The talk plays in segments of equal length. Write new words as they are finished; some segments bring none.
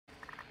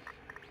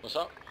What's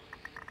up?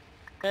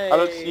 Hey, I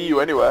don't see you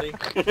anywhere.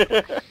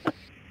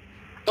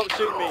 Don't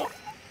shoot me.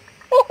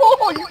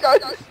 Oh, you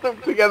guys are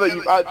stuck together.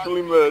 You've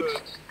actually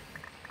merged.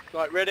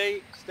 Right,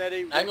 ready,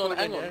 steady. Hang on.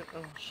 Oh,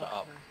 Shut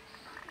up.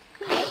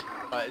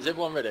 Right, is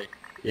everyone ready?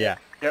 Yeah.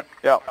 Yep.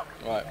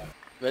 Right.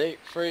 Ready?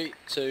 3,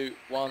 2,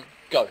 1,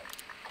 go.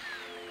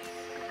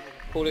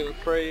 Call it with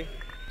 3,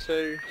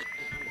 2,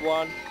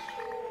 1.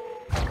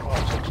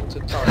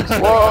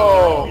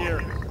 Whoa!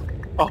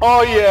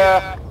 Oh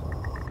yeah!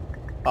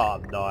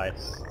 Oh,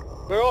 nice.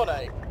 Where are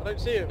they? I don't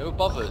see them. They're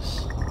above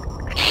us.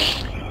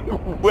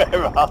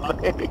 Where are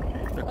they?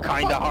 They're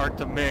kinda hard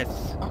to miss.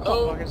 I can't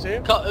Oh, fucking see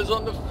them. cutters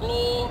on the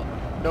floor.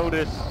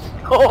 Notice.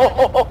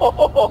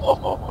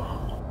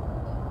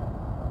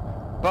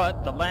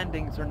 But the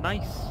landings are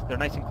nice. They're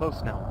nice and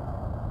close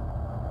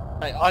now.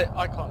 Hey,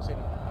 I can't see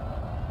them.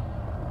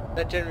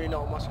 They're generally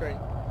not on my screen.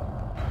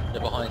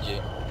 They're behind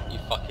you. You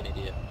fucking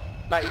idiot.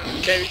 Mate,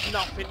 there is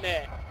nothing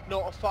there.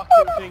 Not a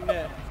fucking thing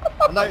there.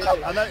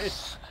 I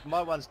noticed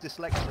my one's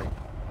dyslexic.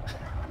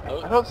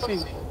 Oh, I don't see.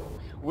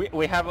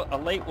 We have a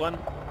late one.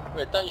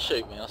 Wait, don't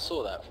shoot me. I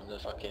saw that from the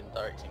fucking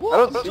directing. I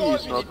don't I'm see you,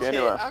 driving, Smokey, tit.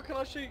 anywhere. How can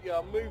I shoot you?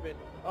 I'm moving.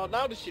 Oh,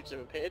 now the ships have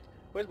appeared.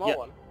 Where's my Yeah.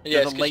 one? Yeah,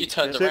 it's There's a because you late-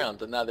 turned two-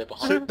 around and now they're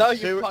behind. No, you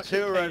two fucking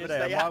are over penis,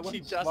 there. they My actually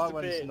one's, just my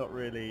one's appeared. not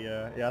really.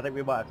 Yeah, I think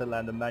we might have to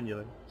land them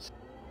manually.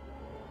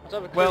 I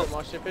don't have a clue Well- what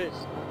my ship is.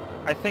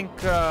 I think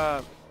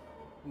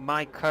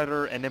my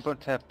cutter and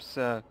Imhotep's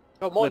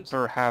Oh, mine's...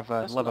 Clipper have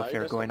a That's love no,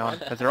 affair that's going not on mine.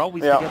 because they're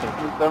always Yeah, together.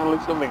 there's definitely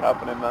something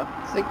happening there.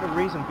 I think the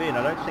reason being,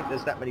 I don't think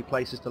there's that many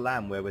places to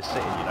land where we're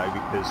sitting, you know,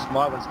 because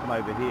my one's come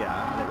over here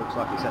and it looks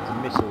like it's had to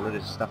miss all of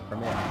this stuff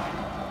from here.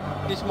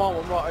 This my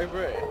one right over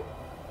here.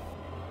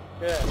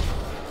 Yeah.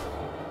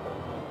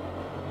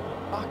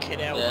 Fucking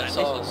hell, Yeah, man. it's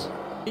ours.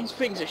 These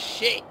things are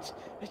shit.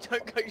 They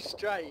don't go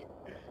straight.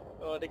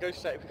 Oh, they go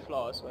straight if we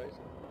fly, I suppose.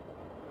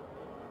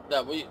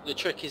 No, the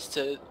trick is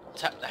to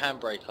tap the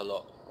handbrake a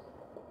lot.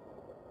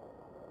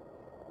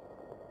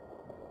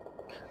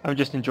 I'm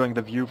just enjoying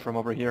the view from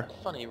over here.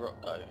 Funny rock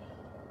go.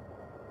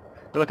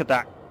 But look at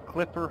that.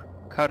 Clipper,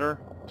 cutter,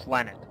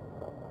 planet.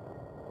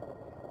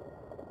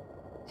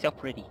 So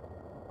pretty.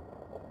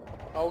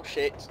 Oh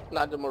shit,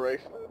 land on my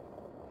roof.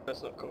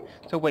 That's not cool.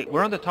 So wait,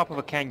 we're on the top of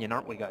a canyon,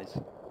 aren't we, guys?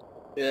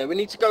 Yeah, we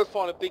need to go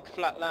find a big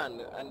flat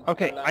land and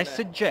Okay, land I there.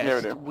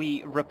 suggest Yeah,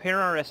 we repair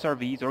our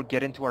SRVs or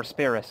get into our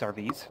spare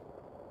SRVs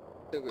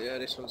Yeah,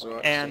 this one's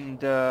alright. and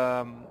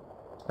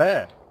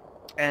There.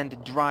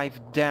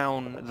 drive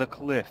down the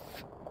cliff